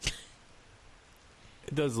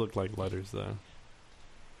It does look like letters, though.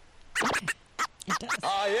 It does.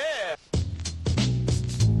 Oh, yeah.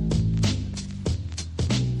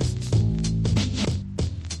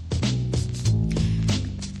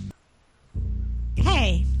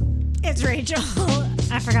 Hey, it's Rachel.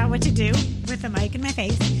 I forgot what to do with the mic in my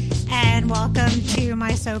face. And welcome to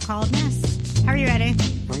my so-called mess. How are you, Eddie?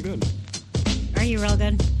 I'm good. Are you real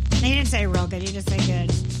good? No, you didn't say real good. You just say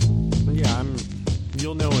good. Yeah,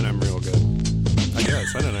 you'll know when I'm real good. I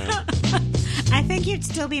guess. I don't know. I think you'd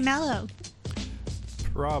still be mellow.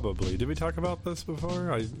 Probably. Did we talk about this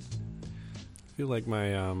before? I feel like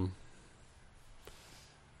my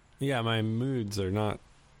my moods are not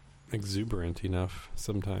exuberant enough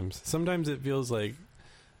sometimes. Sometimes it feels like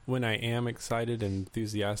when I am excited and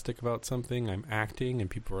enthusiastic about something, I'm acting and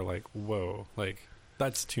people are like, whoa, like,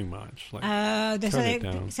 that's too much. Like, turn it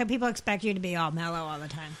down. So people expect you to be all mellow all the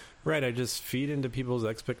time. Right, I just feed into people's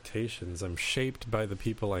expectations. I'm shaped by the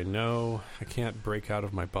people I know. I can't break out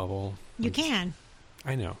of my bubble. You can.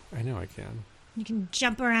 I know I can. You can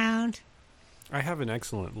jump around. I have an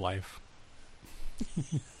excellent life.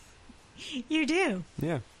 You do.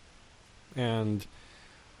 Yeah. And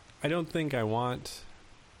I don't think I want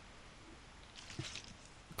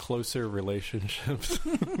closer relationships.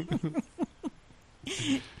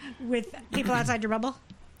 With people outside your bubble?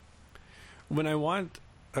 When I want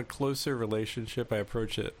a closer relationship, I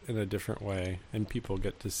approach it in a different way, and people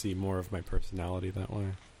get to see more of my personality that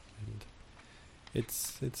way. And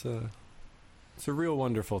it's a real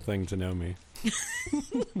wonderful thing to know me.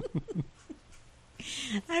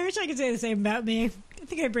 I wish I could say the same about me. I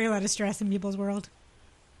think I bring a lot of stress in people's world.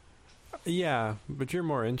 Yeah, but you're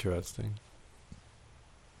more interesting.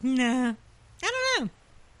 Nah. I don't know.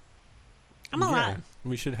 I'm a lot.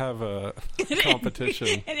 We should have a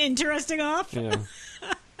competition. An interesting off? Yeah.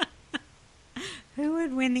 Who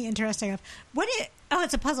would win the interesting off?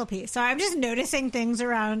 It's a puzzle piece. So I'm just noticing things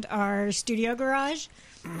around our studio garage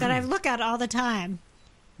that I look at all the time.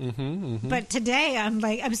 But today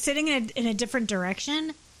I'm sitting in a different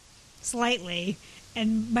direction, slightly,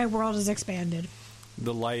 and my world is expanded.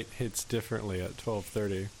 The light hits differently at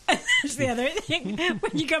 12:30. That's the other thing.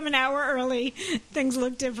 When you come an hour early, things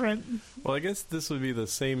look different. Well, I guess this would be the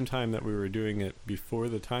same time that we were doing it before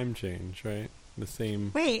the time change, right? The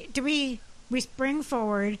same. Wait, do we spring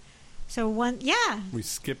forward? So We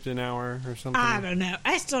skipped an hour or something? I don't know.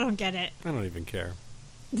 I still don't get it. I don't even care.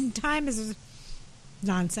 Time is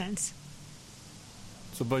nonsense.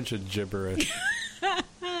 It's a bunch of gibberish.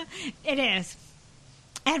 It is.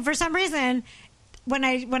 And for some reason, when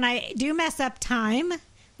I do mess up time,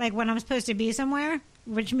 like when I'm supposed to be somewhere,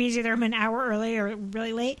 which means either I'm an hour early or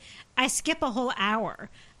really late, I skip a whole hour.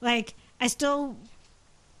 Like, I don't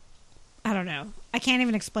know. I can't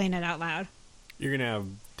even explain it out loud. You're going to have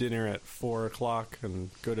dinner at 4 o'clock and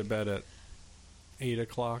go to bed at 8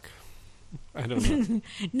 o'clock? I don't know.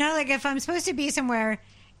 No, like if I'm supposed to be somewhere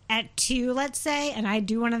at 2, let's say, and I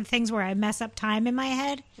do one of the things where I mess up time in my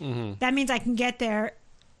head, that means I can get there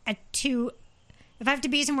at 2. If I have to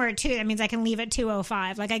be somewhere at 2, that means I can leave at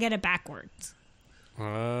 2:05. Like, I get it backwards.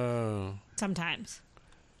 Oh. Sometimes.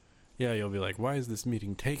 Yeah, you'll be like, why is this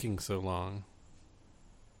meeting taking so long?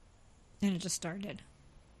 And it just started.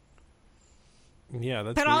 Yeah,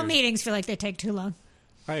 that's But weird. all meetings feel like they take too long.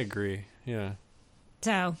 I agree, yeah.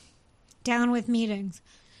 So, down with meetings.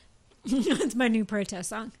 That's my new protest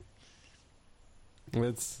song.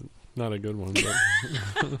 It's not a good one, but...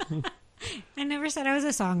 I never said I was a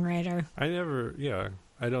songwriter. I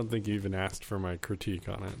don't think you even asked for my critique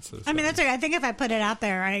on it. So I mean, that's okay. I think if I put it out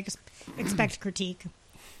there, I expect critique.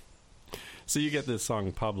 So you get this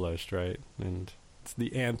song published, right? And it's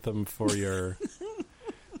the anthem for your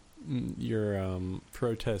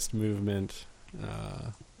protest movement,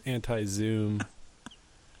 anti-Zoom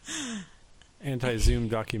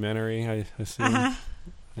documentary, I assume.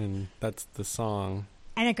 And that's the song.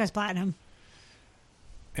 And it goes platinum.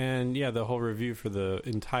 And yeah, the whole review for the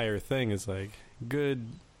entire thing is like, good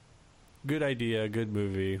idea, good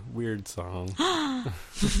movie, weird song.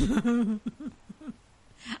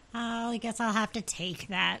 I guess I'll have to take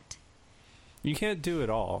that. You can't do it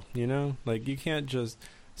all, you know? Like, you can't just...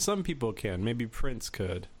 Some people can. Maybe Prince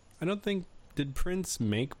could. I don't think... Did Prince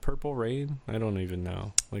make Purple Rain? I don't even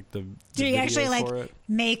know. Like, the Did he video actually, like, for it?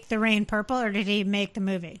 make the rain purple, or did he make the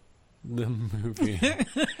movie? The movie.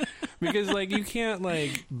 Because, like, you can't,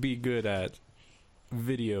 like, be good at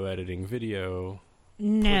video editing, putting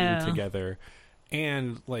together,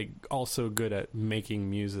 and, like, also good at making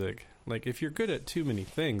music. Like, if you're good at too many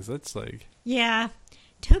things, that's, like... Yeah.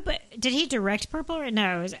 But did he direct Purple? Or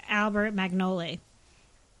no, it was Albert Magnoli.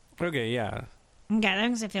 Okay, yeah. Okay, that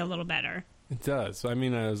makes it feel a little better. It does. I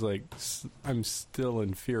mean, I was like, I'm still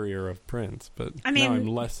inferior of Prince, but I mean, now I'm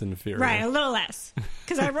less inferior. Right, a little less.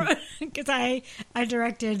 Because I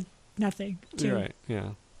directed nothing. Too. Right, yeah.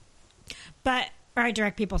 Or I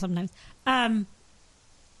direct people sometimes. Yeah,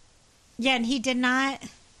 and he did not...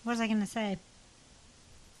 What was I going to say?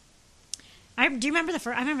 Do you remember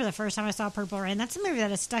I remember the first time I saw Purple Rain. That's a movie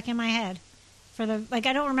that is stuck in my head. I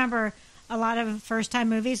don't remember a lot of first-time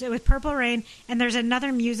movies. It was Purple Rain, and there's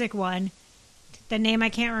another music one. The name I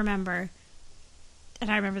can't remember.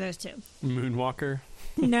 And I remember those two. Moonwalker?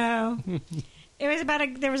 No. It was about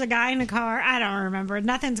there was a guy in a car. I don't remember.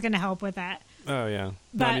 Nothing's going to help with that. Oh, yeah.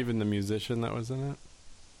 Not even the musician that was in it?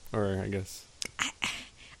 Or, I guess...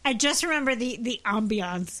 I just remember the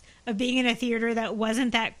ambiance of being in a theater that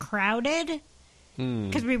wasn't that crowded.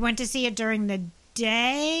 Because we went to see it during the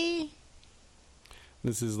day.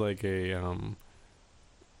 This is like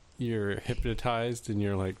you're hypnotized and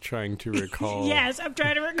you're like trying to recall. Yes, I'm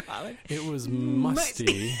trying to recall it. It was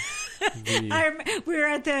musty. We were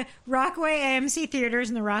at the Rockaway AMC Theaters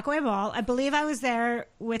in the Rockaway Mall. I believe I was there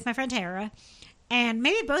with my friend Tara, and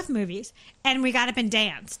maybe both movies. And we got up and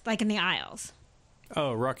danced, like in the aisles.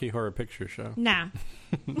 Oh, Rocky Horror Picture Show. No.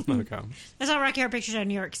 Okay. I saw Rocky Horror Picture Show in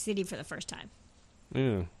New York City for the first time.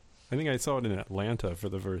 Yeah. I think I saw it in Atlanta for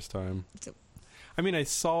the first time. I mean, I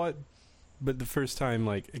saw it, but the first time,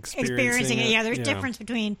 like, experiencing it. Yeah, there's a difference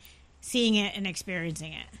between seeing it and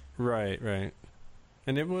experiencing it. Right.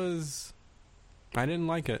 And it was... I didn't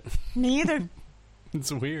like it. Me either.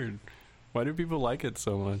 It's weird. Why do people like it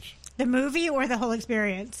so much? The movie or the whole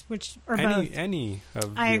experience? Both? Any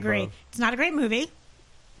of I agree. Above. It's not a great movie.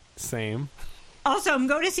 Same. Also, I'm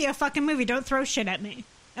going to see a fucking movie. Don't throw shit at me.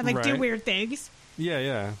 And, do weird things.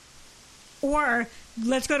 Yeah. Or,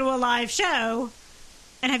 let's go to a live show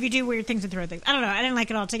and have you do weird things and throw things. I don't know. I didn't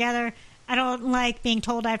like it altogether. I don't like being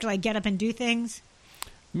told I have to, get up and do things.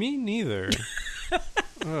 Me neither.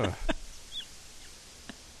 Ugh.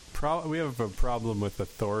 We have a problem with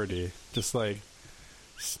authority. Just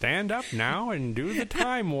stand up now and do the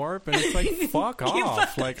time warp, and it's like, fuck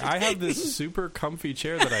off. I have this super comfy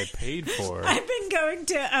chair that I paid for. I've been going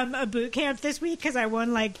to a boot camp this week because I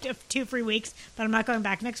won 2 free weeks, but I'm not going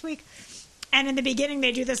back next week. And in the beginning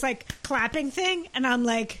they do this clapping thing, and I'm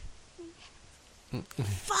like,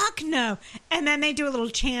 fuck no. And then they do a little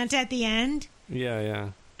chant at the end. Yeah.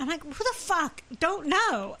 I'm like, who the fuck? Don't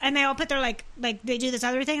know. And they all put their they do this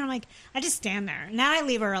other thing, and I'm like, I just stand there. Now I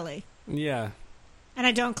leave early. Yeah. And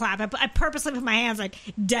I don't clap. I purposely put my hands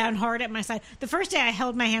down hard at my side. The first day I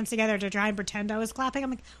held my hands together to try and pretend I was clapping. I'm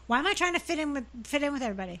like, why am I trying to fit in with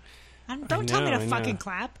everybody? Don't tell me to fucking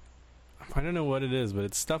clap. I don't know what it is, but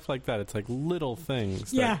it's stuff like that. It's little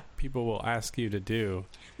things that people will ask you to do.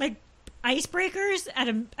 Like icebreakers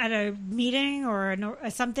at a meeting or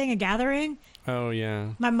a gathering. Oh,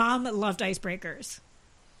 yeah. My mom loved icebreakers.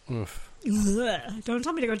 Oof. Ugh. Don't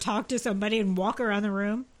tell me to go talk to somebody and walk around the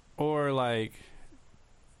room. Or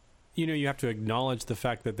you have to acknowledge the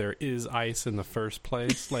fact that there is ice in the first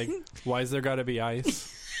place. Why is there got to be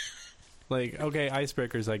ice? Okay,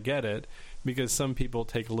 icebreakers, I get it, because some people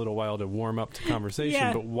take a little while to warm up to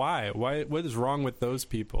conversation, but why? What is wrong with those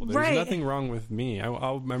people? There's nothing wrong with me.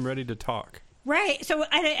 I'm ready to talk. Right. So,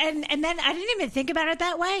 and then I didn't even think about it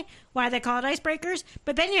that way, why they call it icebreakers.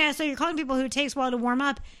 But then, so you're calling people who takes a while to warm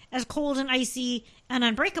up as cold and icy and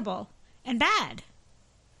unbreakable and bad.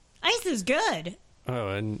 Ice is good. Oh,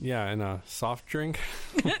 and a soft drink?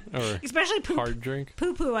 Or especially hard drink?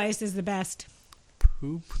 Poo-poo ice is the best.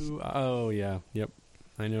 Poo-poo? Oh, yeah. Yep.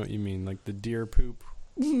 I know what you mean. The deer poop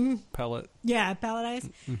pellet. Yeah, pellet ice.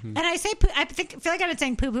 Mm-hmm. And I say, I feel like I've been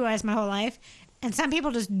saying poo-poo ice my whole life. And some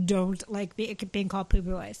people just don't like being called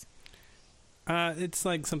poo-poo ice. It's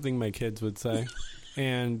something my kids would say.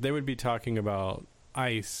 And they would be talking about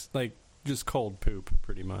ice, just cold poop,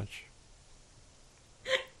 pretty much.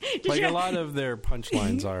 A lot of their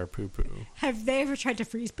punchlines are poo-poo. Have they ever tried to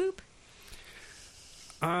freeze poop?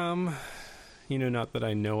 Not that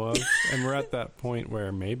I know of. And we're at that point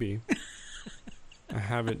where maybe. I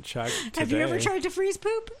haven't checked today. Have you ever tried to freeze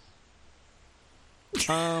poop?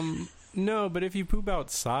 No, but if you poop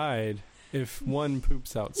outside, if one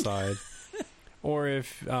poops outside, or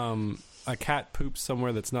if a cat poops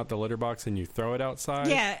somewhere that's not the litter box and you throw it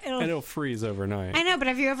outside, it'll freeze overnight. I know, but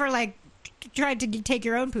have you ever tried to take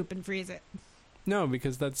your own poop and freeze it? No,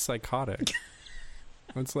 because that's psychotic.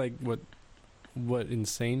 That's what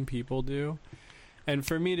insane people do. And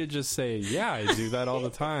for me to just say, yeah, I do that all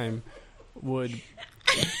the time,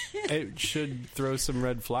 it should throw some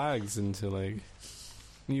red flags into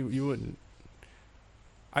you wouldn't.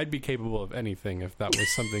 I'd be capable of anything if that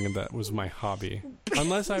was something that was my hobby.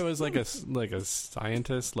 Unless I was like a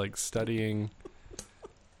scientist, like studying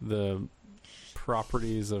the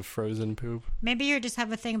properties of frozen poop. Maybe you just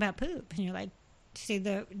have a thing about poop, and you like to see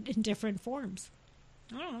the in different forms.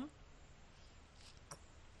 I don't know.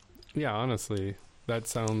 Yeah, honestly, that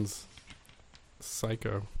sounds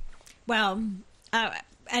psycho. Well,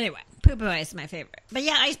 anyway, Poop Boy is my favorite. But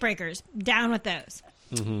yeah, icebreakers, down with those.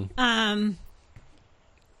 Mm-hmm.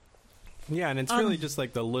 Yeah, and it's really just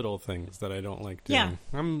like the little things that I don't like doing.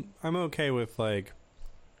 Yeah. I'm okay with like,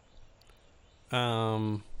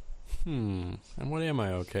 and what am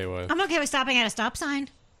I okay with? I'm okay with stopping at a stop sign.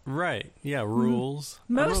 Right. Yeah, rules.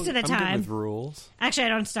 Most of the time. I'm good with rules. Actually, I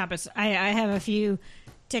don't stop at... I have a few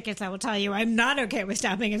tickets that will tell you I'm not okay with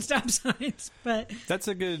stopping at stop signs, but... That's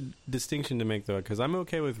a good distinction to make, though, because I'm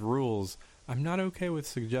okay with rules. I'm not okay with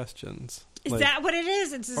suggestions. Is that what it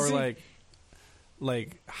is? It's or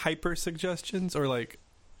like hyper suggestions, or like,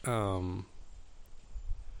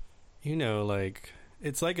 like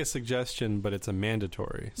it's like a suggestion, but it's a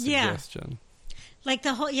mandatory suggestion. Yeah. Like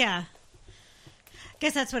the whole... Yeah. I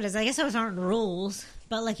guess that's what it is. I guess those aren't rules,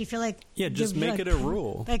 but like you feel like just make it a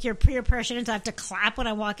rule. Like you're peer pressured, so I have to clap when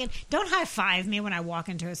I walk in. Don't high five me when I walk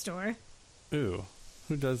into a store. Ooh,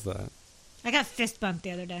 who does that? I got fist bumped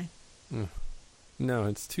the other day. No,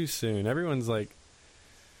 it's too soon. Everyone's like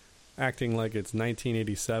acting like it's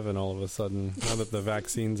 1987 all of a sudden now that the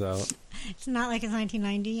vaccine's out. It's not like it's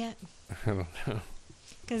 1990 yet. I don't know.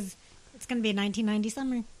 Because it's going to be a 1990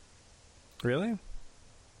 summer. Really?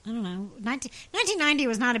 I don't know. 1990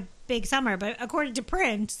 was not a big summer, but according to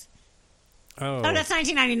Prince... Oh, that's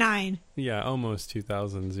 1999. Yeah, almost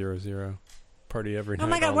 2000. Party every night. Oh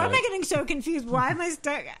my God, why am I getting so confused? Why am I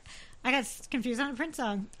stuck? I got confused on a Prince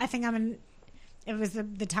song. I think it was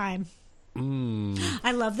the time.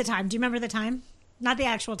 I love The Time. Do you remember The Time? Not the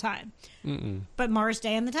actual time. But Morris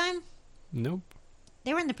Day and The Time? Nope.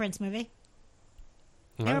 They were in the Prince movie.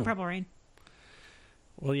 They were Purple Rain.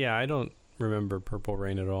 Well, yeah, I don't remember Purple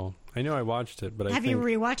Rain at all. I know I watched it, but Have you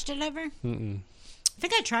rewatched it ever? Mm-mm. I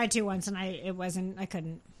think I tried to once, and I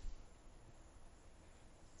couldn't.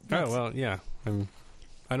 Oh, well, yeah.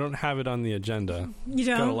 I don't have it on the agenda. You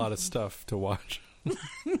don't? Got a lot of stuff to watch.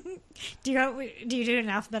 Do you do it in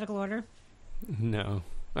alphabetical order? No.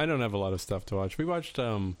 I don't have a lot of stuff to watch. We watched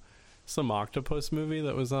some octopus movie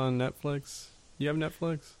that was on Netflix. You have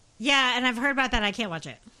Netflix? Yeah, and I've heard about that. I can't watch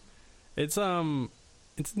it. It's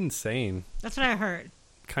insane. That's what I heard.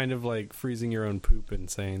 Kind of like freezing your own poop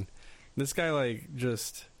insane. This guy like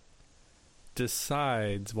just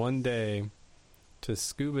decides one day to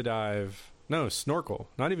snorkel,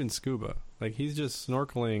 not even scuba. Like he's just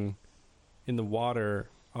snorkeling in the water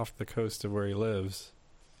off the coast of where he lives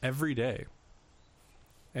every day.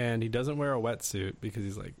 And he doesn't wear a wetsuit because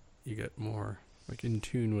he's like, you get more like in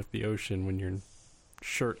tune with the ocean when you're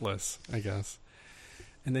shirtless, I guess.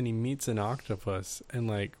 And then he meets an octopus and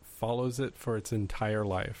like follows it for its entire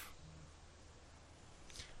life.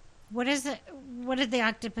 What is it? What did the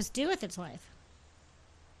octopus do with its life?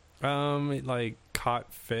 It like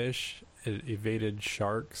caught fish. It evaded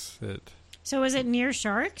sharks. So was it near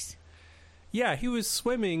sharks? Yeah, he was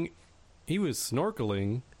swimming. He was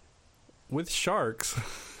snorkeling with sharks,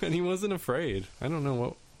 and he wasn't afraid. I don't know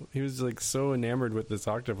what he was like. So enamored with this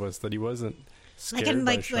octopus that he wasn't scared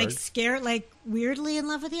by sharks. Like scared, like weirdly in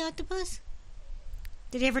love with the octopus.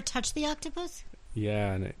 Did he ever touch the octopus?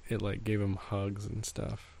 Yeah, and it like gave him hugs and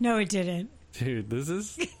stuff. No, it didn't. Dude, this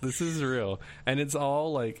is real, and it's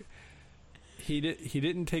all like he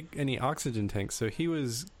didn't take any oxygen tanks, so it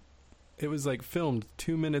was like filmed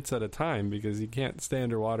 2 minutes at a time because he can't stay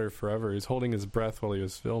underwater forever. He was holding his breath while he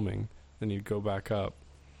was filming, then he'd go back up,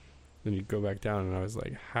 then he'd go back down, and I was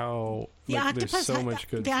like, how? There's so much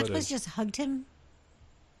good footage. Octopus just hugged him.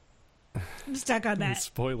 I'm stuck on that.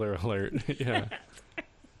 Spoiler alert! Yeah.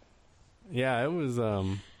 Yeah, it was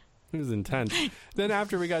intense. Then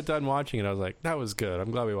after we got done watching it, I was like, that was good. I'm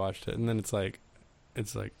glad we watched it. And then it's like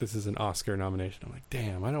this is an Oscar nomination. I'm like,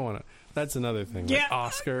 damn, I don't want to. That's another thing. Yeah. Like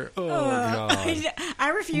Oscar. Oh God. I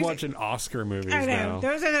refuse. I'm watching Oscar movies I know. now.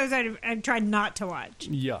 Those are those I try not to watch.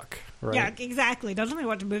 Yuck. Right. Yuck. Exactly. Don't let me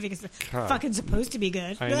watch a movie because it's fucking supposed to be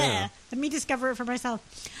good. I know. Let me discover it for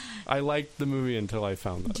myself. I liked the movie until I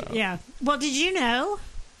found that out. Yeah. Well, did you know?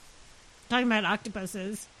 Talking about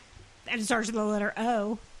octopuses. And it starts with the letter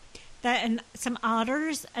O, that some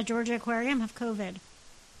otters at Georgia Aquarium have COVID.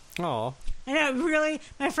 Aw. I know, really.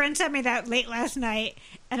 My friend sent me that late last night,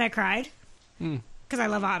 and I cried because I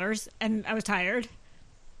love otters, and I was tired.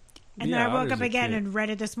 And then I woke up again and read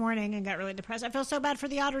it this morning and got really depressed. I feel so bad for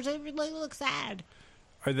the otters. They really look sad.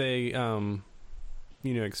 Are they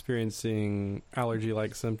experiencing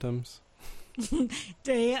allergy-like symptoms.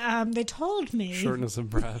 They told me Shortness of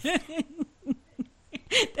breath.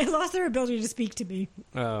 they lost their ability to speak to me.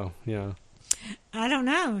 Oh, yeah. I don't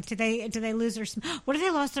know. Did they lose their smell? What if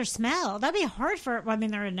they lost their smell? That'd be hard for. Well, I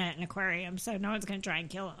mean, they're in an aquarium, so no one's going to try and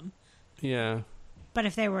kill them. Yeah. But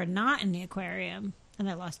if they were not in the aquarium and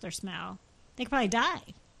they lost their smell, they could probably die.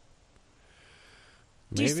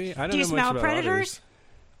 Maybe. I don't know much about Do you smell predators? Otters.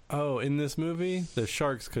 Oh, in this movie, the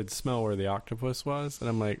sharks could smell where the octopus was. And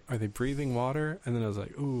I'm like, are they breathing water? And then I was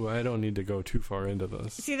like, ooh, I don't need to go too far into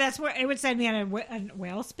this. See, that's where it would send me on a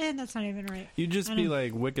whale spin. That's not even right. You'd just be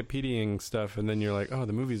like Wikipediaing stuff, and then you're like, oh,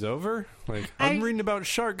 the movie's over? Like, I'm reading about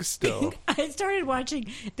sharks still. I started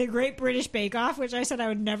watching The Great British Bake Off, which I said I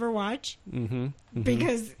would never watch.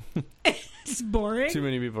 Because it's boring. Too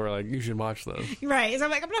many people are like, you should watch those. Right. So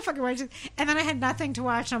I'm like, I'm not fucking watching. And then I had nothing to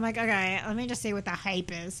watch. I'm like, okay, let me just see what the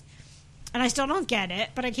hype is. And I still don't get it,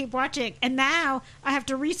 but I keep watching. And now I have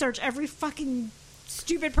to research every fucking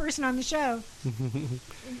stupid person on the show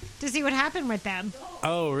to see what happened with them.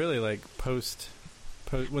 Oh, really? Like post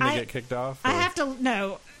when they get kicked off? I have to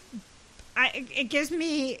know. It gives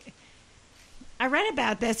me. I read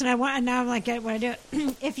about this, and now I'm like, what I do.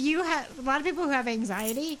 If you have a lot of people who have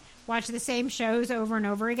anxiety watch the same shows over and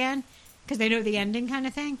over again because they know the ending, kind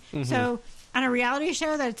of thing. So on a reality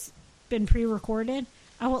show that's been pre-recorded,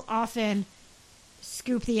 I will often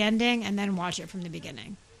scoop the ending and then watch it from the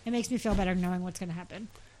beginning. It makes me feel better knowing what's going to happen.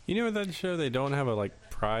 You know, with that show, they don't have a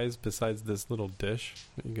prize besides this little dish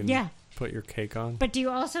that you can put your cake on. But do you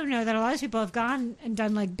also know that a lot of people have gone and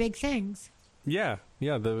done big things? Yeah.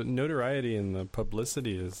 The notoriety and the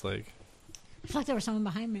publicity is like. I felt like there was someone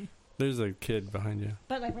behind me. There's a kid behind you.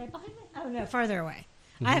 But right behind me? Oh no, farther away.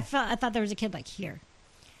 I thought there was a kid here.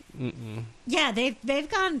 Yeah, they've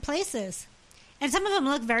gone places. And some of them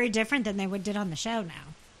look very different than they did on the show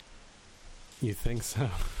now. You think so?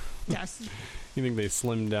 Yes. You think they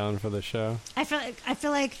slimmed down for the show? I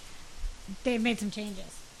feel like they've made some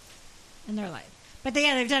changes in their life. But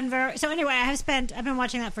they've done very. So anyway, I've been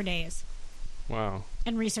watching that for days. Wow.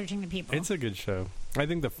 And researching the people. It's a good show. I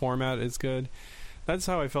think the format is good. That's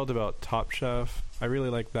how I felt about Top Chef. I really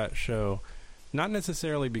like that show. Not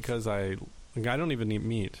necessarily because I don't even eat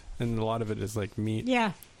meat, and a lot of it is like meat.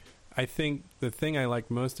 Yeah. I think the thing I liked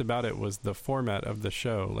most about it was the format of the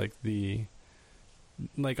show.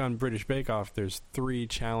 Like on British Bake Off, there's 3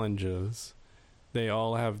 challenges. They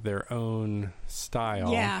all have their own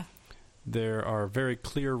style. Yeah. There are very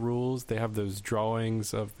clear rules. They have those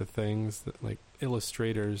drawings of the things that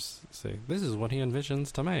illustrators say, this is what he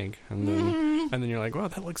envisions to make. And then you're like, wow,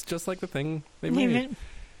 that looks just like the thing they made.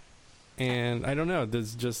 And I don't know.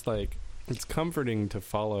 There's just it's comforting to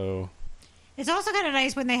follow. It's also kind of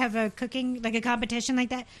nice when they have a cooking, a competition like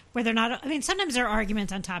that, where they're not. I mean, sometimes there are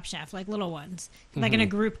arguments on Top Chef, little ones, in a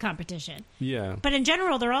group competition. Yeah. But in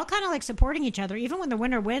general, they're all kind of supporting each other. Even when the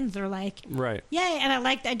winner wins, they're like, right. Yay. And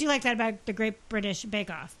I do like that about the Great British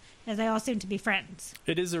Bake Off, as they all seem to be friends.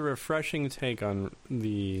 It is a refreshing take on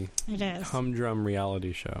the humdrum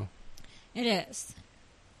reality show. It is.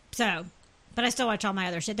 So, but I still watch all my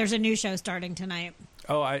other shit. There's a new show starting tonight.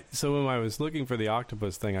 Oh, so when I was looking for the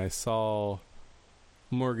octopus thing, I saw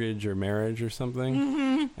Mortgage or Marriage or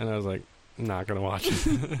something, and I was like, not gonna watch it.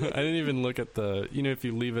 I didn't even look at the. If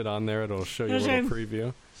you leave it on there, it'll show you a little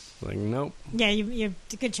preview. Like, nope. Yeah, you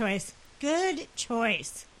good choice. Good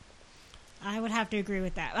choice. I would have to agree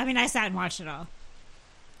with that. I mean, I sat and watched it all.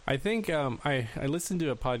 I think I listened to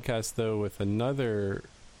a podcast though with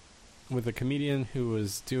a comedian who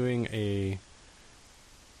was doing a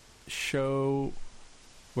show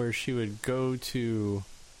where she would go to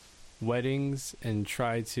weddings and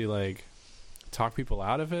try to talk people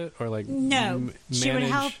out of it, or she would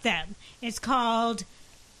help them. It's called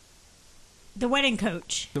The Wedding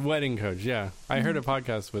Coach. The Wedding Coach, yeah. I heard a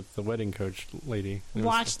podcast with the Wedding Coach lady.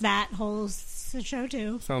 Watched that whole show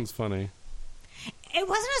too. Sounds funny. It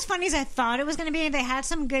wasn't as funny as I thought it was going to be. They had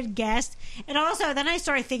some good guests, and also then I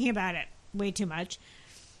started thinking about it way too much,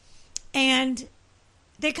 and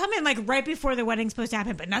they come in right before the wedding's supposed to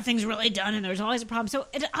happen, but nothing's really done, and there's always a problem. So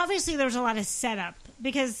obviously there's a lot of setup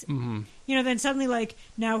because, then suddenly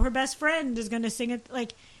now her best friend is going to sing it.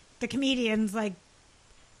 The comedians,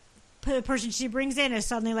 the person she brings in is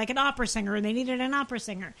suddenly an opera singer, and they needed an opera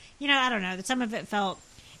singer. I don't know. Some of it felt,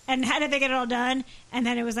 and how did they get it all done? And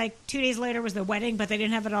then it was 2 days later was the wedding, but they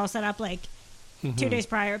didn't have it all set up 2 days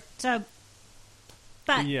prior. So.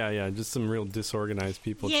 But, just some real disorganized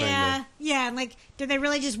people trying to... Yeah, and did they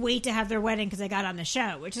really just wait to have their wedding because they got on the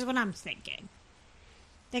show? Which is what I'm thinking.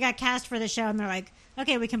 They got cast for the show, and they're like,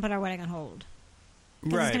 okay, we can put our wedding on hold.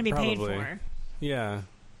 Because it's going to be paid for. Yeah.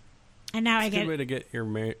 And now it's I a get good way to get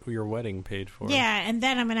your wedding paid for. Yeah, and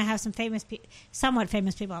then I'm going to have some somewhat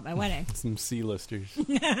famous people at my wedding. Some C-listers.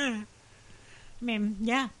 I mean,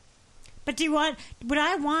 yeah. But would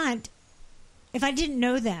I want, if I didn't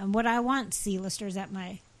know them, would I want C-listers at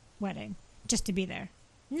my wedding just to be there?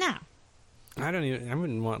 No. I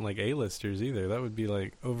wouldn't want like A-listers either. That would be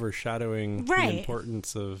like overshadowing the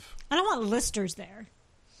importance of. I don't want listers there.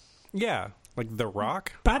 Yeah, like The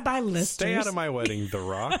Rock. Bye-bye listers. Stay out of my wedding, The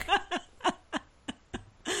Rock.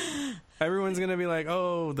 Everyone's going to be like,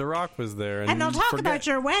 oh, The Rock was there. And they'll talk about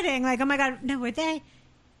your wedding. Like, oh my God, no, would they?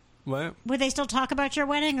 What? Would they still talk about your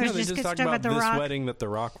wedding? Or No, they just talk about The this Rock? wedding that The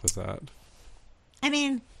Rock was at. I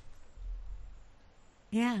mean,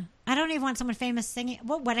 yeah. I don't even want someone famous singing.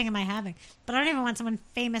 What wedding am I having? But I don't even want someone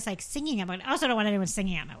famous, like, singing at my wedding. I also don't want anyone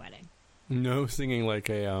singing at my wedding. No singing like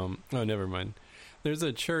a, oh, never mind. There's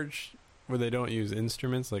a church where they don't use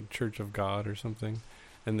instruments, like Church of God or something.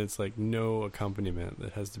 And it's like no accompaniment.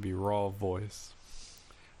 It has to be raw voice.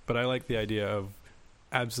 But I like the idea of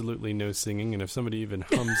absolutely no singing, and if somebody even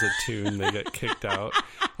hums a tune, they get kicked out.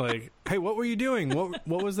 Like, hey, what were you doing?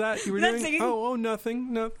 What was that you were doing? Singing. Oh,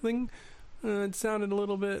 nothing. It sounded a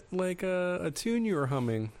little bit like a tune you were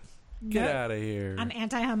humming. Get out of here. I'm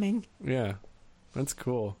anti-humming. Yeah, that's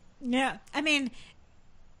cool. Yeah, I mean,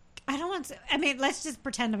 let's just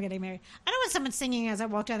pretend I'm getting married. I don't want someone singing as I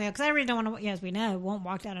walk down the aisle, because I really don't want to, as we know, won't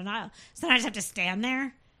walk down an aisle. So then I just have to stand there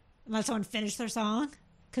and let someone finish their song,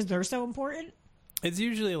 because they're so important. It's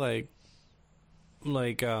usually like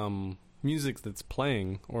music that's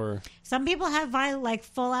playing, or some people have like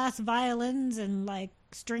full ass violins and like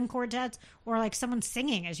string quartets, or like someone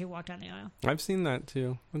singing as you walk down the aisle. I've seen that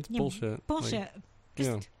too. That's bullshit. Bullshit.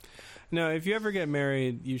 Like, no, if you ever get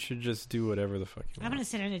married, you should just do whatever the fuck you want. I'm gonna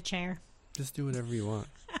sit in a chair. Just do whatever you want.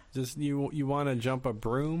 Just you want to jump a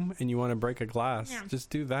broom and you want to break a glass. Yeah.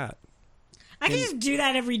 Just do that. I can just do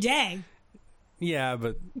that every day. Yeah,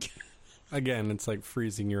 but again, it's like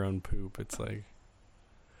freezing your own poop. It's like,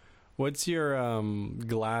 what's your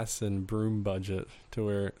glass and broom budget to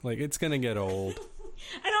where, like, it's gonna get old.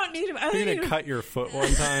 I don't need. You're gonna cut your foot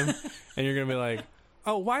one time, and you're gonna be like,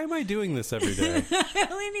 oh, why am I doing this every day? I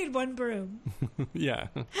only need one broom. Yeah.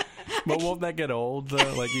 But won't that get old,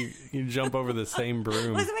 though? Like, you jump over the same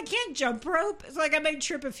broom. Listen, I can't jump rope. It's like I may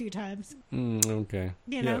trip a few times. Okay.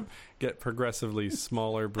 You know? Yeah. Get progressively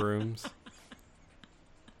smaller brooms.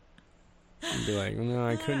 And be like, no,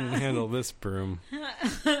 I couldn't handle this broom.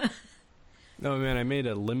 Oh, man, I made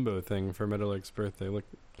a limbo thing for Meadowlake's birthday. Look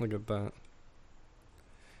at that.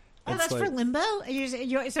 Oh, that's like, for limbo?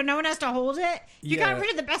 So no one has to hold it? You got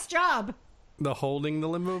rid of the best job. The holding the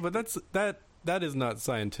limbo? But that is not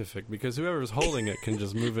scientific, because whoever's holding it can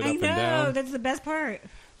just move it up and down. I know, that's the best part.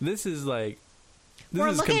 This is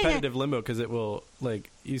competitive limbo, because it will,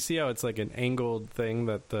 like, you see how it's like an angled thing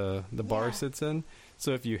that the bar sits in?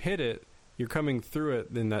 So if you hit it, you're coming through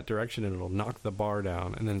it in that direction, and it'll knock the bar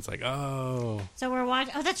down, and then it's like, oh. So we're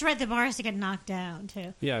watching. Oh, that's right. The bar has to get knocked down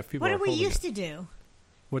too. Yeah, if people. What did we used to do?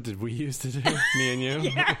 What did we used to do? Me and you.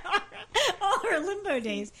 Yeah, all our limbo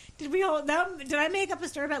days. Did we hold them? Did I make up a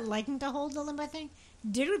story about liking to hold the limbo thing?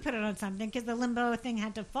 Did we put it on something because the limbo thing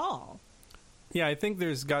had to fall? Yeah, I think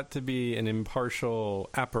there's got to be an impartial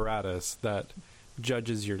apparatus that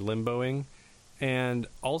judges your limboing, and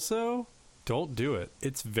also. Don't do it.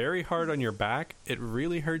 It's very hard on your back. It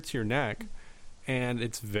really hurts your neck. And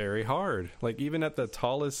it's very hard. Like, even at the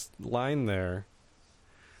tallest line there.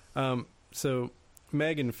 So,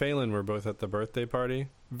 Meg and Phelan were both at the birthday party.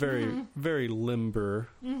 Very limboers.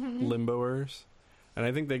 And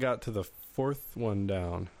I think they got to the fourth one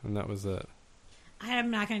down. And that was it. I'm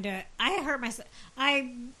not going to do it. I hurt myself.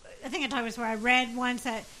 I think I talked about this where I read once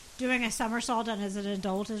that doing a somersault as an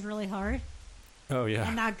adult is really hard. Oh, yeah.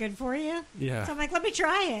 And not good for you. Yeah. So I'm like, let me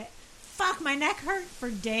try it. Fuck, my neck hurt for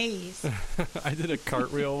days. I did a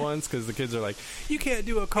cartwheel once because the kids are like, you can't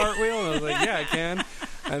do a cartwheel? And I was like, yeah, I can.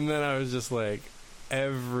 And then I was just like,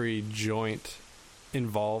 every joint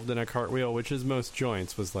involved in a cartwheel, which is most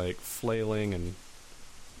joints, was like flailing and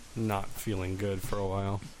not feeling good for a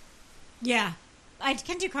while. Yeah. I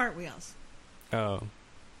can do cartwheels. Oh.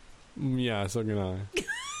 Yeah, so can I.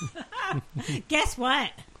 Guess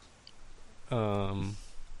what?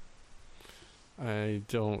 I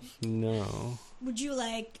don't know. Would you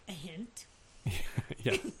like a hint?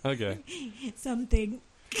 Yeah. Okay. Something.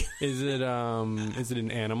 Is it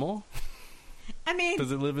an animal? I mean,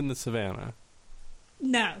 does it live in the savannah?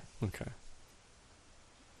 No. Okay.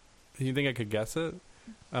 Do you think I could guess it?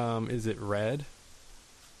 Is it red?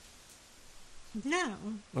 No.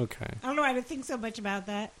 Okay. I don't know why I think so much about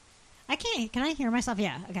that. I can't. Can I hear myself?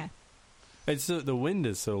 Yeah. Okay. It's the wind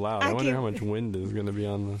is so loud. I wonder how much wind is going to be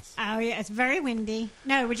on this. Oh yeah, it's very windy.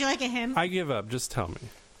 No, would you like a hymn? I give up. Just tell me.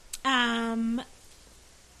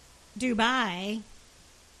 Dubai,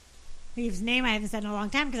 whose name I haven't said in a long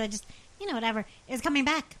time because I just, whatever, is coming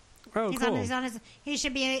back. Oh, cool. He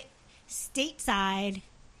should be stateside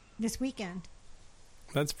this weekend.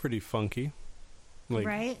 That's pretty funky. Like,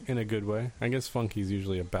 right? In a good way. I guess funky is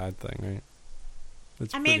usually a bad thing, right?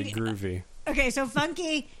 It's pretty groovy. Okay, so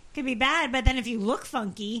funky could be bad, but then if you look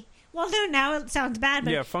funky, well, no, now it sounds bad.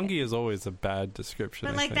 But yeah, funky is always a bad description.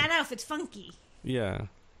 But like that outfit's funky. Yeah.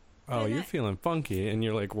 Oh, you're feeling funky, and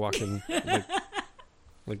you're like walking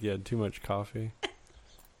like you had too much coffee.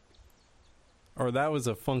 Or that was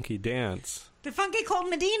a funky dance. The Funky Cold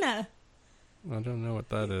Medina. I don't know what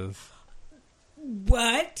that is.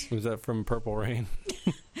 What? Was that from Purple Rain?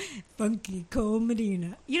 Funky Cold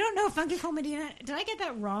Medina. You don't know Funky Cold Medina? Did I get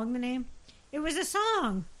that wrong, the name? It was a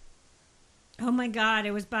song. Oh my God,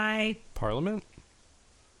 it was by... Parliament?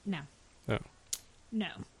 No. Oh. No.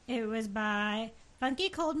 It was by Funky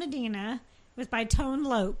Cold Medina. It was by Tone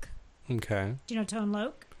Loc. Okay. Do you know Tone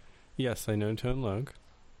Loc? Yes, I know Tone Loc.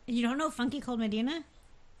 You don't know Funky Cold Medina?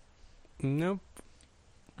 Nope.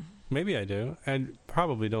 Maybe I do. I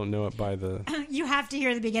probably don't know it by the... You have to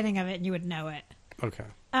hear the beginning of it and you would know it. Okay.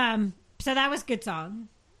 So that was a good song.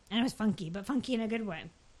 And it was funky, but funky in a good way.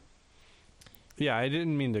 Yeah, I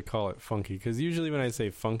didn't mean to call it funky, because usually when I say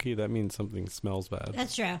funky, that means something smells bad.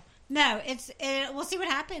 That's true. No, we'll see what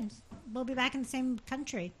happens. We'll be back in the same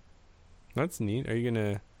country. That's neat. Are you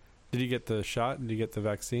going to... Did you get the shot? Did you get the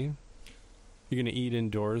vaccine? You're going to eat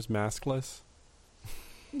indoors, maskless?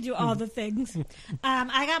 Do all the things.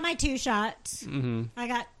 I got my 2 shots. Mm-hmm. I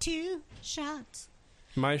got 2 shots.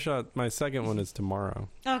 My second one is tomorrow.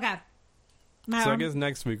 Okay. I guess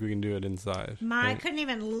next week we can do it inside. I couldn't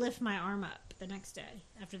even lift my arm up the next day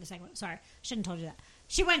after the second one. Sorry, shouldn't have told you that.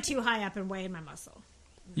 She went too high up and weighed my muscle.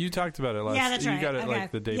 You talked about it last. Yeah, that's right. You got it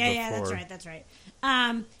like the day before. Yeah, that's right.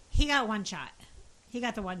 He got 1 shot. He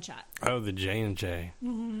got the 1 shot. Oh, the J&J.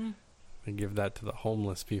 Mm-hmm. I give that to the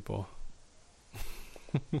homeless people.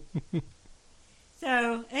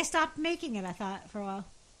 So they stopped making it, I thought, for a while.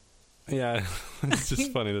 Yeah, it's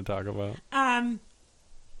just funny to talk about.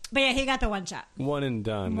 But yeah, he got the 1 shot. One and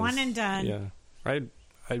done. Yeah,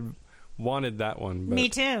 I wanted that one. But, me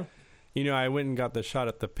too. I went and got the shot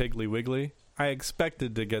at the Piggly Wiggly. I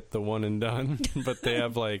expected to get the one and done, but they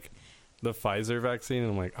have like the Pfizer vaccine,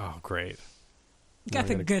 and I'm like, oh great. Got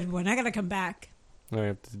the good one. I gotta come back. I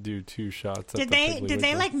have to do 2 shots. Did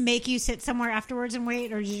they like make you sit somewhere afterwards and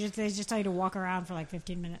wait, or did they just tell you to walk around for like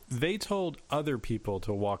 15 minutes? They told other people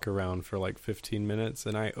to walk around for like 15 minutes,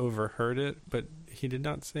 and I overheard it, but he did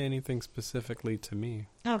not say anything specifically to me.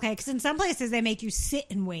 Okay, because in some places they make you sit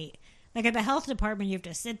and wait. Like at the health department, you have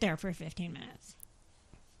to sit there for 15 minutes.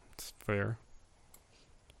 It's fair.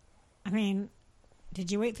 I mean,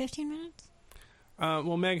 did you wait 15 minutes?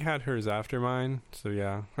 Well, Meg had hers after mine, so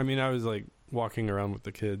yeah. I mean, I was like walking around with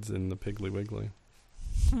the kids in the Piggly Wiggly.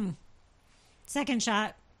 Second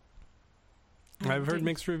shot. I've heard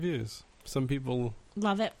mixed reviews. Some people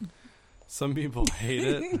love it. Some people hate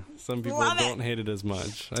it. Some people don't hate it as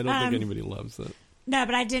much. I don't think anybody loves it. No,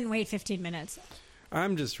 but I didn't wait 15 minutes.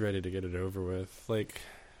 I'm just ready to get it over with. Like,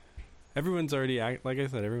 everyone's already like I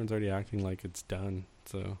said, everyone's already acting like it's done.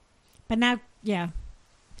 So, but now, yeah,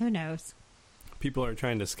 who knows? People are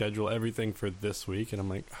trying to schedule everything for this week, and I'm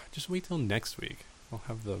like, just wait till next week. I'll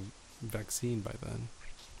have the vaccine by then.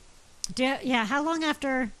 Yeah, how long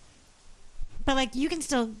after? But like, you can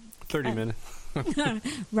still 30 minutes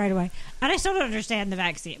right away. And I still don't understand the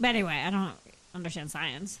vaccine. But anyway, I don't understand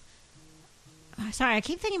science. Sorry, I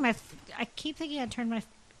keep thinking I turned my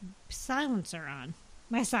silencer on.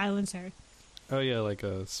 My silencer. Oh yeah, like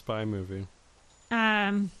a spy movie.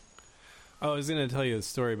 I was going to tell you a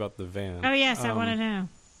story about the van. Oh, yes, I want to know.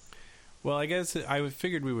 Well, I guess I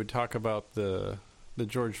figured we would talk about the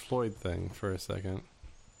George Floyd thing for a second.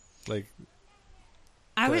 Like,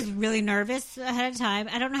 I was really nervous ahead of time.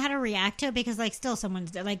 I don't know how to react to it because, like, still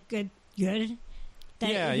someone's, like, good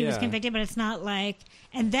that he was convicted, but it's not like...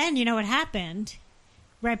 And then, you know what happened?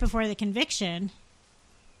 Right before the conviction,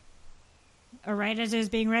 or right as it was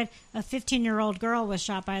being read, a 15-year-old girl was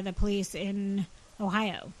shot by the police in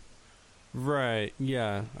Ohio. Right,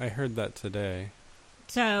 yeah. I heard that today.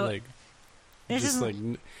 So, like, just like...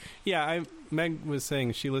 Yeah, Meg was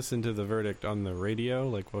saying she listened to the verdict on the radio,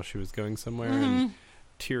 like, while she was going somewhere, and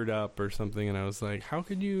teared up or something, and I was like, how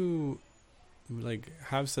could you... like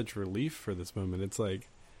have such relief for this moment? It's like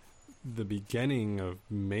the beginning of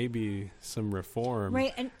maybe some reform,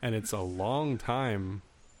 right? And it's a long time.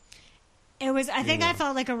 It was. I think I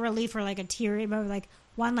felt like a relief or like a teary, but like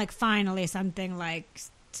one, like finally something like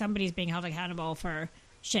somebody's being held accountable for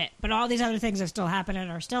shit. But all these other things are still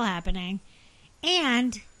happening,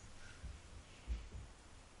 and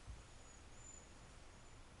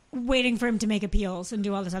waiting for him to make appeals and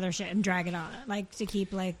do all this other shit and drag it on, like to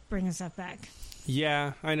keep like bringing stuff back.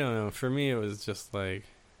 Yeah, I don't know. For me, it was just like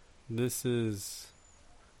this is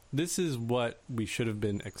what we should have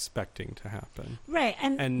been expecting to happen. Right.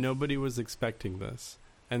 And nobody was expecting this.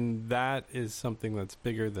 And that is something that's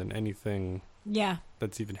bigger than anything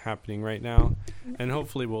that's even happening right now. And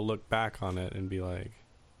hopefully we'll look back on it and be like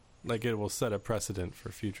it will set a precedent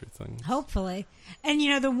for future things. Hopefully. And,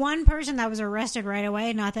 the one person that was arrested right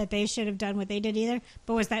away, not that they should have done what they did either,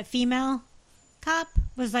 but was that female cop,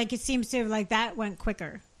 was like, it seems to like that went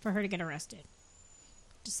quicker for her to get arrested.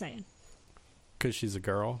 Just saying. Because she's a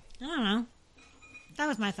girl? I don't know. That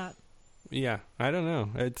was my thought. Yeah, I don't know.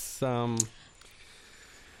 It's, although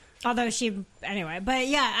anyway, but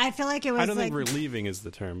yeah, I feel like it was I don't think relieving is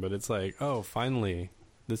the term, but it's like, oh, finally,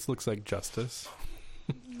 this looks like justice.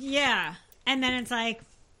 Yeah. And then it's like...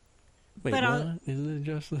 Wait, what? Isn't it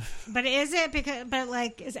justice? But is it? But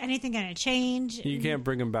like, is anything going to change? You can't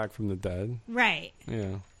bring him back from the dead. Right.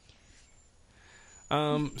 Yeah.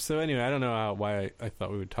 So anyway, I don't know why I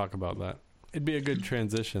thought we would talk about that. It'd be a good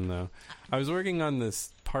transition, though. I was working on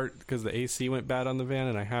this part because the AC went bad on the van,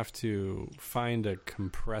 and I have to find a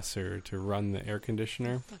compressor to run the air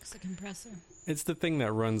conditioner. What the fuck's a compressor? It's the thing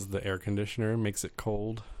that runs the air conditioner, makes it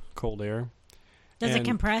cold air. Does it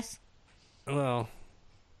compress? Well,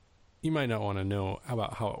 you might not want to know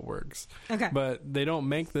about how it works. Okay. But they don't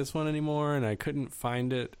make this one anymore, and I couldn't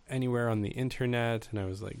find it anywhere on the internet, and I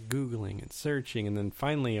was like Googling and searching, and then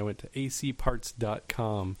finally I went to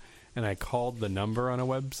acparts.com, and I called the number on a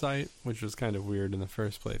website, which was kind of weird in the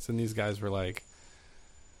first place. And these guys were like,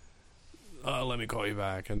 let me call you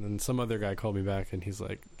back. And then some other guy called me back, and he's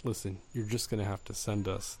like, listen, you're just going to have to send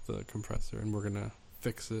us the compressor, and we're going to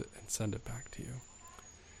fix it and send it back to you.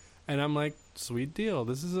 And I'm like, sweet deal.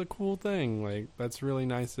 This is a cool thing. Like, that's really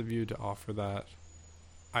nice of you to offer that.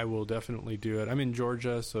 I will definitely do it. I'm in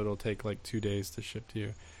Georgia, so it'll take like 2 days to ship to you.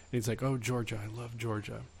 And he's like, oh, Georgia, I love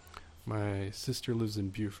Georgia. My sister lives in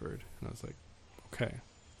Buford. And I was like, okay,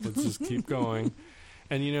 let's just keep going.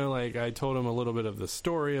 And, like, I told him a little bit of the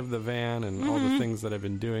story of the van and all the things that I've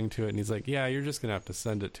been doing to it. And he's like, yeah, you're just going to have to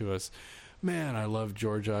send it to us. Man, I love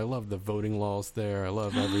Georgia. I love the voting laws there. I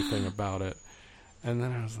love everything about it. And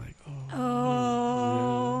then I was like, oh.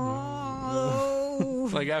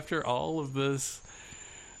 Like, after all of this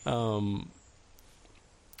work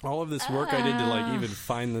I did to, like, even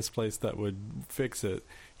find this place that would fix it,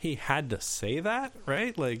 he had to say that,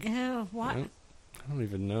 right? Like, what? I don't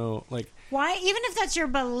even know. Like, why? Even if that's your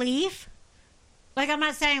belief, like, I'm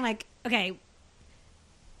not saying, like, okay,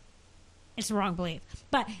 it's the wrong belief,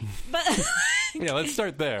 but yeah, let's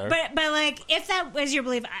start there. But like, if that was your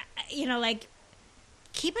belief, like,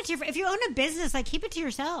 keep it to if you own a business, like, keep it to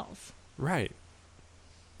yourself. Right.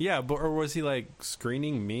 Yeah, or was he, like,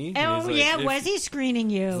 screening me? Oh, like, yeah, was he screening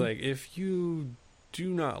you? He's like, if you do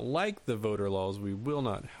not like the voter laws, we will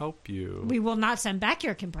not help you. We will not send back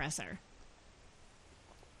your compressor.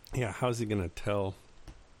 Yeah, how's he going to tell?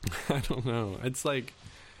 I don't know. It's like,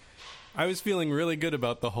 I was feeling really good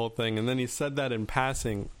about the whole thing, and then he said that in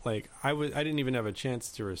passing. Like, I didn't even have a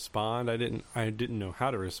chance to respond. I didn't know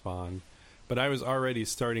how to respond. But I was already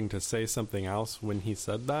starting to say something else when he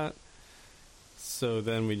said that. So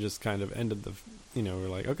then we just kind of ended we're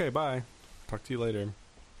like, okay, bye. Talk to you later.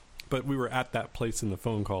 But we were at that place in the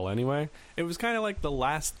phone call anyway. It was kind of like the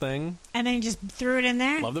last thing. And then you just threw it in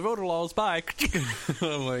there? Love the voter laws, bye.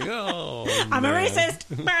 I'm like, oh, I'm a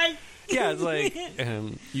racist. Bye. Yeah, it's like,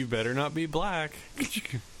 you better not be black.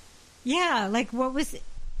 Yeah, like, what was it?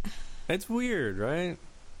 It's weird, right?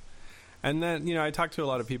 And then, I talked to a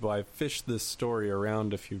lot of people. I fished this story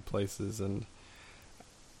around a few places, and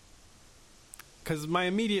because my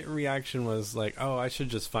immediate reaction was like, oh, I should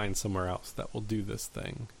just find somewhere else that will do this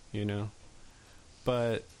thing,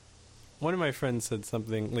 But one of my friends said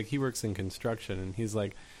something, like, he works in construction, and he's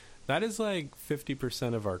like, that is like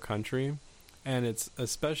 50% of our country, and it's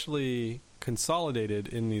especially consolidated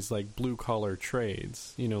in these, like, blue-collar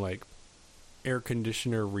trades, like air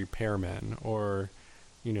conditioner repairmen or,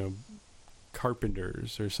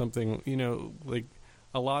 carpenters or something, like,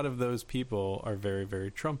 a lot of those people are very,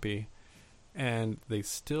 very Trumpy, and they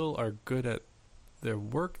still are good at their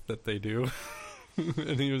work that they do.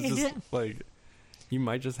 And he was like, you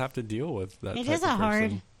might just have to deal with that. It is a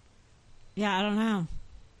hard. Yeah, I don't know.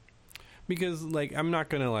 Because, like, I'm not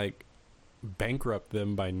gonna, like, bankrupt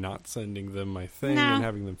them by not sending them my thing and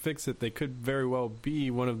having them fix it. They could very well be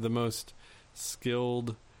one of the most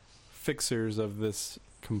skilled fixers of this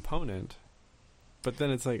component. But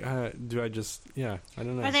then it's like, do I just, I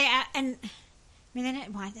don't know. Are they, and I mean,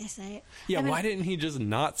 why'd they say it? Yeah, I mean, why didn't he just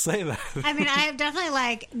not say that? I mean, I have definitely,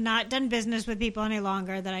 like, not done business with people any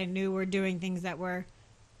longer that I knew were doing things that were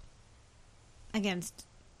against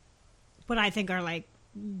what I think are, like,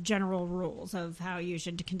 general rules of how you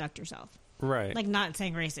should conduct yourself. Right. Like, not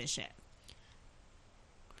saying racist shit.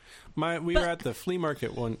 We were at the flea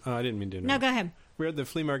market I didn't mean to interrupt. No, go ahead. We were at the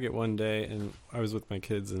flea market one day, and I was with my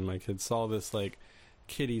kids, and my kids saw this, like,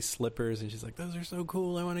 kitty slippers, and she's like, those are so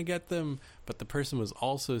cool, I want to get them. But the person was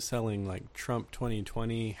also selling, like, Trump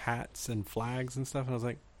 2020 hats and flags and stuff, and I was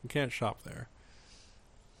like, you can't shop there.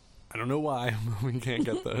 I don't know why we can't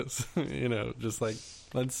get those. Just like,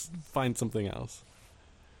 let's find something else.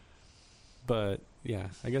 But, yeah,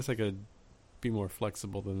 I guess I could be more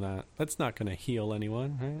flexible than that. That's not going to heal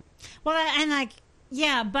anyone, right? Well, and, like,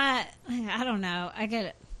 yeah, but I don't know. I get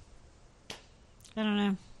it. I don't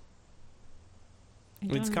know.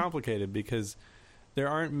 It's complicated because there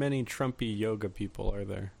aren't many Trumpy yoga people, are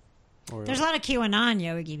there? There's a lot of QAnon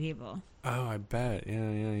yogi people. Oh, I bet.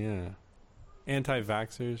 Yeah.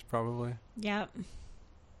 Anti-vaxxers, probably. Yep.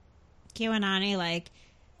 QAnon, like...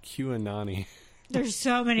 QAnon. There's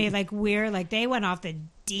so many, like, weird... Like, they went off the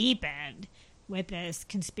deep end with this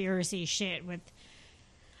conspiracy shit with...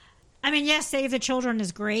 I mean, yes, Save the Children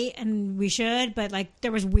is great, and we should, but, like,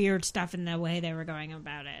 there was weird stuff in the way they were going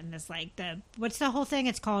about it. And this, like, what's the whole thing?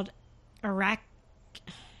 It's called Iraq...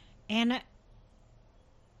 that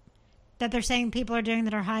they're saying people are doing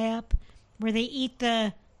that are high up, where they eat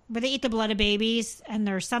the blood of babies, and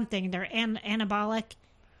there's something, they're anabolic.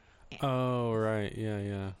 Oh, right,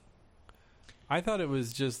 yeah. I thought it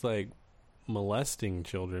was just, like, molesting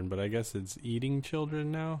children, but I guess it's eating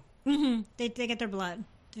children now? Mm-hmm. They get their blood.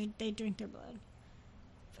 They drink their blood.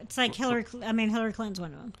 It's like Hillary Clinton's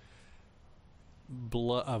one of them.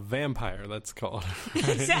 A vampire, that's called. Right?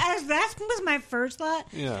 That was my first thought.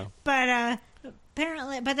 Yeah. But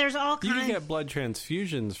apparently, there's all kinds. You can get blood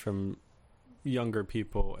transfusions from younger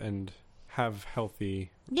people and have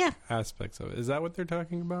healthy aspects of it. Is that what they're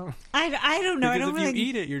talking about? I don't know. Because I don't if you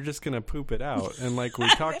eat it, you're just going to poop it out. And like we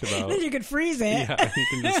talked about. Then you could freeze it. Yeah, you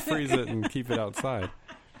can just freeze it and keep it outside.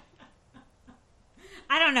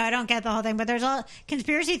 I don't know. I don't get the whole thing. But there's all...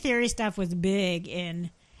 Conspiracy theory stuff was big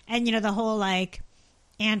in... And, the whole, like,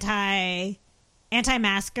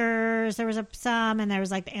 anti-maskers, there was some, and there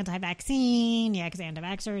was, like, the anti-vaccine. Yeah, because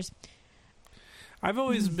anti-vaxxers. I've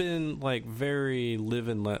always been, like, very live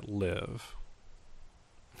and let live.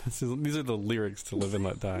 These are the lyrics to Live and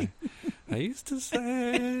Let Die. I used to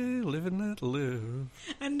say, live and let live.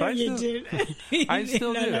 I know you did. I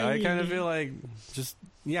still do. I kind of feel like, just,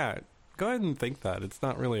 go ahead and think that. It's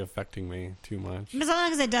not really affecting me too much. As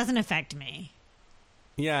long as it doesn't affect me.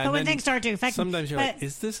 Yeah, but when things start to affect me. Sometimes you're like,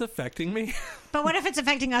 is this affecting me? But what if it's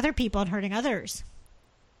affecting other people and hurting others?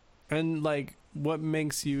 And, like, what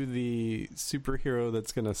makes you the superhero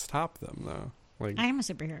that's going to stop them, though? Like, I am a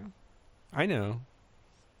superhero. I know.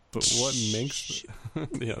 But what makes...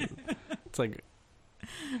 yeah. It's like...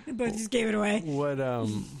 But just gave it away.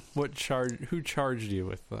 Who charged you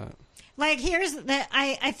with that? Like, here's the...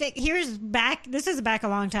 I think... Here's back... This is back a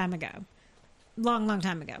long time ago. Long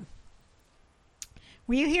time ago.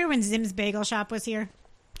 Were you here when Zim's Bagel Shop was here?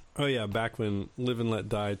 Oh, yeah, back when Live and Let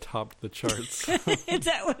Die topped the charts. Is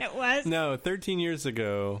that what it was? No, 13 years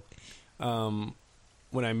ago,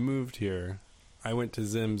 when I moved here, I went to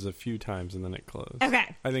Zim's a few times and then it closed.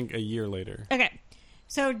 Okay. I think a year later. Okay.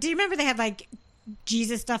 So, do you remember they had, like,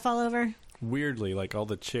 Jesus stuff all over? Weirdly, like, all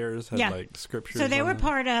the chairs had, like, scriptures. So, they were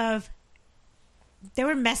part of... They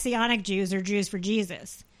were Messianic Jews or Jews for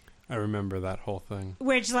Jesus. I remember that whole thing.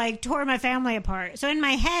 Which, like, tore my family apart. So in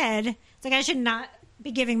my head, it's like I should not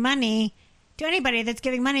be giving money to anybody that's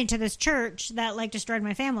giving money to this church that, like, destroyed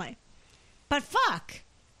my family. But fuck.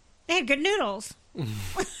 They had good noodles.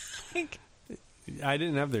 I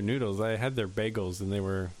didn't have their noodles. I had their bagels, and they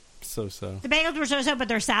were so-so. The bagels were so-so, but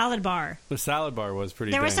their salad bar. The salad bar was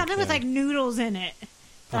pretty There was something with, like, noodles in it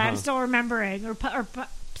that I'm still remembering. Or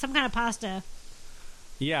some kind of pasta.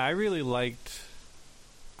 Yeah, I really liked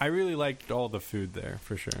all the food there,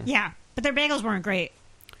 for sure. Yeah, but their bagels weren't great.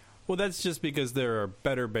 Well, that's just because there are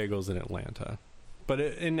better bagels in Atlanta. But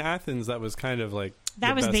in Athens, that was kind of like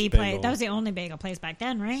that was the place. That was the only bagel place back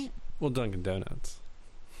then, right? Well, Dunkin' Donuts.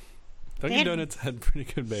 Dunkin' Donuts had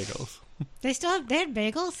pretty good bagels. They had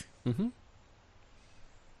bagels? Mm-hmm.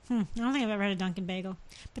 I don't think I've ever had a Dunkin' bagel.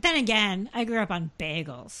 But then again, I grew up on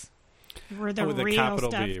bagels. Were the with a real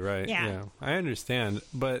capital stuff. B, right? Yeah. I understand,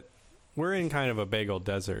 but we're in kind of a bagel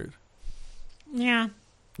desert. Yeah.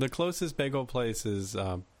 The closest bagel place is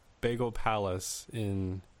Bagel Palace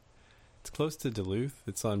it's close to Duluth.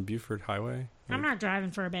 It's on Buford Highway. I'm not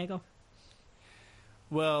driving for a bagel.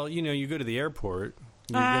 Well, you go to the airport.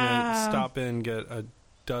 You're going to stop in and get a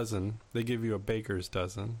dozen. They give you a baker's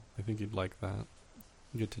dozen. I think you'd like that.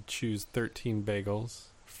 You get to choose 13 bagels,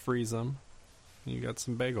 freeze them. You got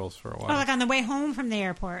some bagels for a while. Oh, like on the way home from the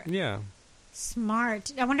airport. Yeah.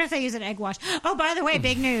 Smart. I wonder if they use an egg wash. Oh, by the way,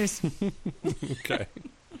 big news. Okay.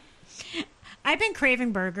 I've been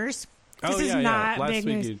craving burgers. This is yeah. not Last big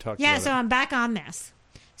week news. you talked yeah, about so it. I'm back on this.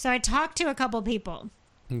 So I talked to a couple people.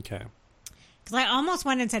 Okay. Because I almost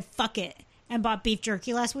went and said, fuck it, and bought beef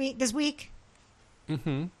jerky this week.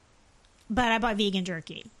 Mm-hmm. But I bought vegan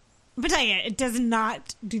jerky. But tell you, it does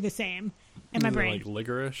not do the same in my brain. Like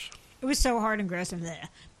licorice? It was so hard and gross and bleh.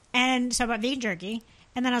 And so I bought vegan jerky.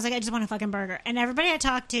 And then I was like, I just want a fucking burger. And everybody I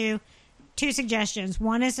talked to, 2 suggestions.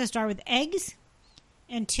 One is to start with eggs.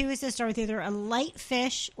 And 2 is to start with either a light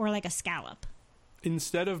fish or like a scallop.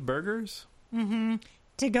 Instead of burgers? Mm-hmm.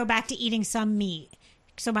 To go back to eating some meat.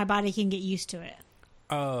 So my body can get used to it.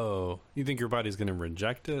 Oh. You think your body's going to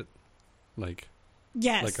reject it?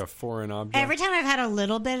 Yes. Like a foreign object? Every time I've had a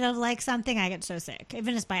little bit of like something, I get so sick.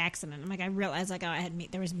 Even just by accident. I'm like, I realize like, oh, I had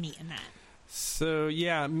meat. There was meat in that. So,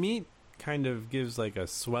 yeah, meat kind of gives like a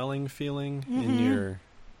swelling feeling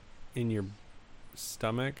in your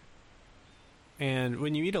stomach. And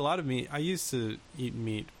when you eat a lot of meat, I used to eat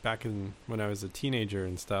meat back when I was a teenager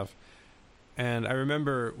and stuff. And I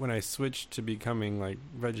remember when I switched to becoming like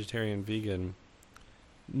vegetarian, vegan,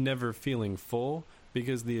 never feeling full,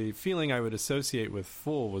 because the feeling I would associate with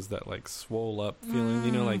full was that like swole up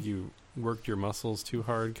feeling, like you worked your muscles too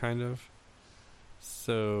hard kind of.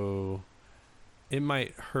 So it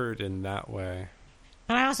might hurt in that way.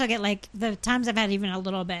 But I also get like the times I've had even a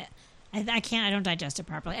little bit, I don't digest it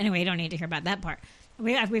properly. Anyway, you don't need to hear about that part.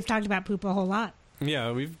 We've talked about poop a whole lot.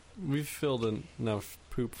 Yeah, we've filled enough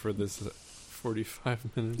poop for this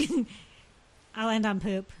 45 minutes. I'll end on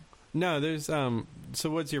poop. No, there's so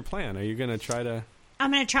what's your plan? Are you going to try to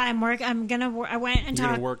I'm going to try and work. I went and You're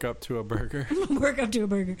going to work up to a burger? work up to a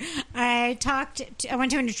burger. I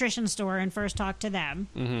went to a nutrition store and first talked to them.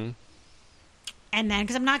 Mm-hmm. And then,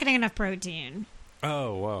 because I'm not getting enough protein.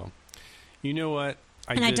 Oh, wow. You know what?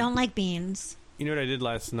 I don't like beans. You know what I did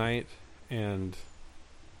last night? And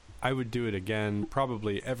I would do it again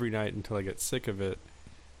probably every night until I get sick of it.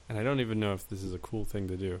 And I don't even know if this is a cool thing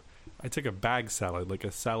to do. I took a bag salad, like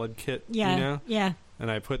a salad kit, Yeah. And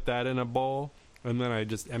I put that in a bowl. And then I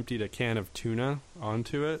just emptied a can of tuna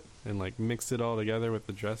onto it and like mixed it all together with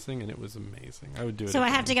the dressing, and it was amazing. I would do it. So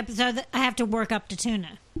again. I have to work up to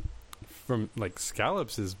tuna. From like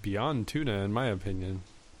scallops is beyond tuna, in my opinion.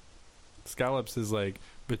 Scallops is like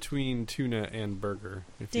between tuna and burger.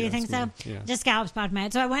 Do you think so? Yeah. Just scallops popped my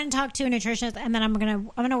head. So I went and talked to a nutritionist, and then I'm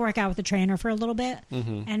gonna work out with a trainer for a little bit,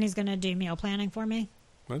 and he's gonna do meal planning for me.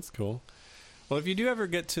 That's cool. Well, if you do ever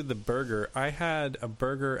get to the burger, I had a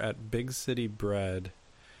burger at Big City Bread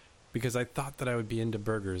because I thought that I would be into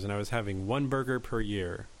burgers, and I was having one burger per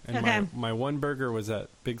year. And okay. my one burger was at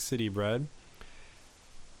Big City Bread.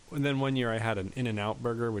 And then one year I had an In-N-Out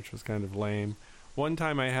burger, which was kind of lame. One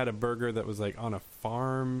time I had a burger that was like on a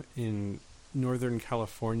farm in Northern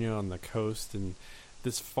California on the coast, and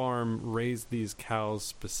this farm raised these cows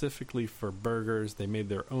specifically for burgers. They made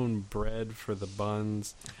their own bread for the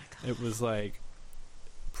buns. It was like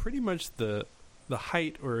pretty much the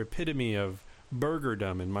height or epitome of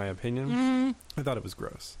burgerdom, in my opinion. I thought it was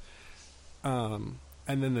gross. And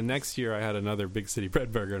then the next year I had another Big City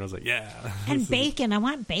Bread burger, and I was like, yeah. And bacon. I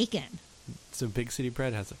want bacon. So Big City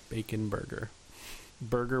Bread has a bacon burger.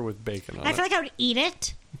 Burger with bacon on it. I feel like I would eat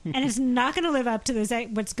it, and it's not going to live up to this.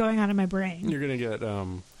 What's going on in my brain? You're going to get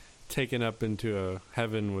taken up into a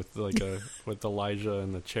heaven with with Elijah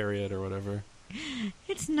and the chariot or whatever.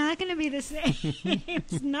 It's not going to be the same.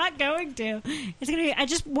 It's not going to. It's going to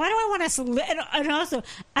be. Why do I want a and also,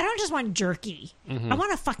 I don't just want jerky. I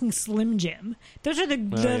want a fucking Slim Jim. Those are the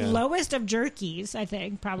lowest of jerkies, I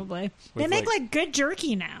think, probably. They make like good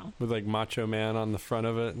jerky now. With like Macho Man on the front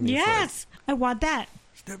of it. And yes. I want that.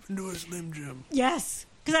 Step into a Slim Jim. Yes.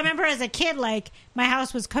 Because I remember as a kid, like, my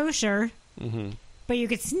house was kosher, but you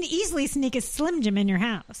could easily sneak a Slim Jim in your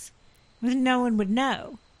house. No one would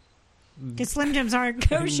know. Because Slim Jims aren't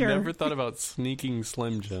kosher. I never thought about sneaking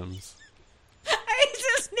Slim Jims. I used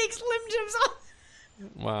to sneak Slim Jims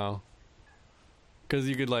on. Wow. Because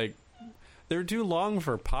you could, like... They're too long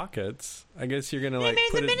for pockets. I guess you're going to, like... They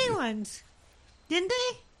made the mini ones. Didn't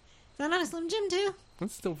they? that not a Slim Jim too?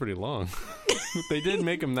 That's still pretty long. They did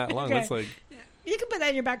make them that long. Okay. That's like... You can put that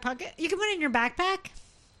in your back pocket. You can put it in your backpack.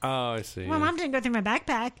 Oh, I see. Well, Mom didn't go through my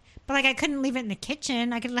backpack, but like I couldn't leave it in the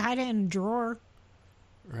kitchen. I could hide it in a drawer.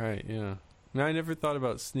 Right, yeah. No, I never thought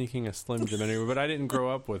about sneaking a Slim Jim anywhere, but I didn't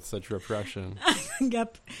grow up with such repression.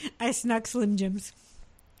 Yep. I snuck Slim Jims.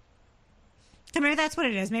 So maybe that's what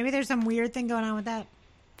it is. Maybe there's some weird thing going on with that.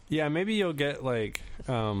 Yeah, maybe you'll get like...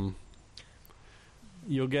 you'll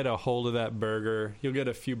get a hold of that burger. You'll get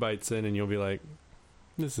a few bites in and you'll be like,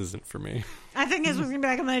 this isn't for me. I think this was going to be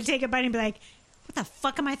like, I'm going to take a bite and be like, what the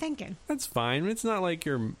fuck am I thinking? That's fine. It's not like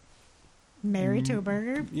you're... Married to a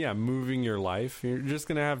burger? Yeah, moving your life. You're just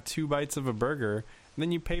going to have 2 bites of a burger, and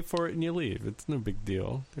then you pay for it and you leave. It's no big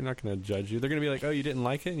deal. They're not going to judge you. They're going to be like, oh, you didn't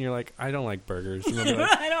like it? And you're like, I don't like burgers. And they'll be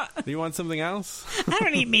like, do you want something else? I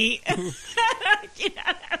don't eat meat.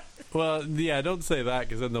 Well, yeah, don't say that,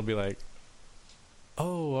 because then they'll be like,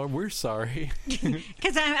 oh, we're sorry.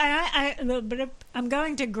 Because I'm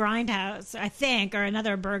going to Grindhouse, I think, or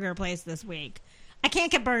another burger place this week. I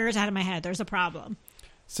can't get burgers out of my head. There's a problem.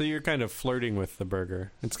 So you're kind of flirting with the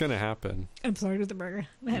burger. It's going to happen. I'm flirting with the burger.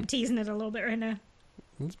 I'm teasing it a little bit right now.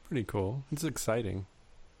 It's pretty cool. It's exciting.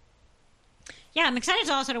 Yeah, I'm excited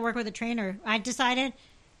also to work with a trainer. I decided,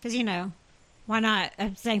 because, why not?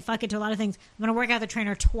 I'm saying fuck it to a lot of things. I'm going to work out with a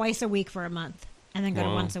trainer twice a week for a month and then go to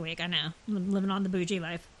once a week. I know. I'm living on the bougie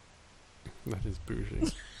life. That is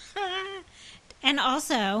bougie. And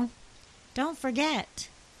also, don't forget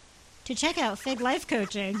to check out Fig Life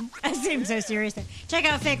Coaching. I seem so serious there. Check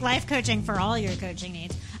out Fig Life Coaching for all your coaching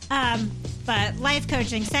needs. But life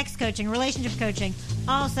coaching, sex coaching, relationship coaching.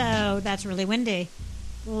 Also, that's really windy.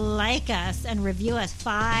 Like us and review us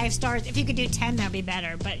 5 stars. If you could do 10, that'd be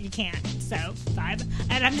better, but you can't. So 5.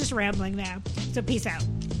 And I'm just rambling now. So peace out.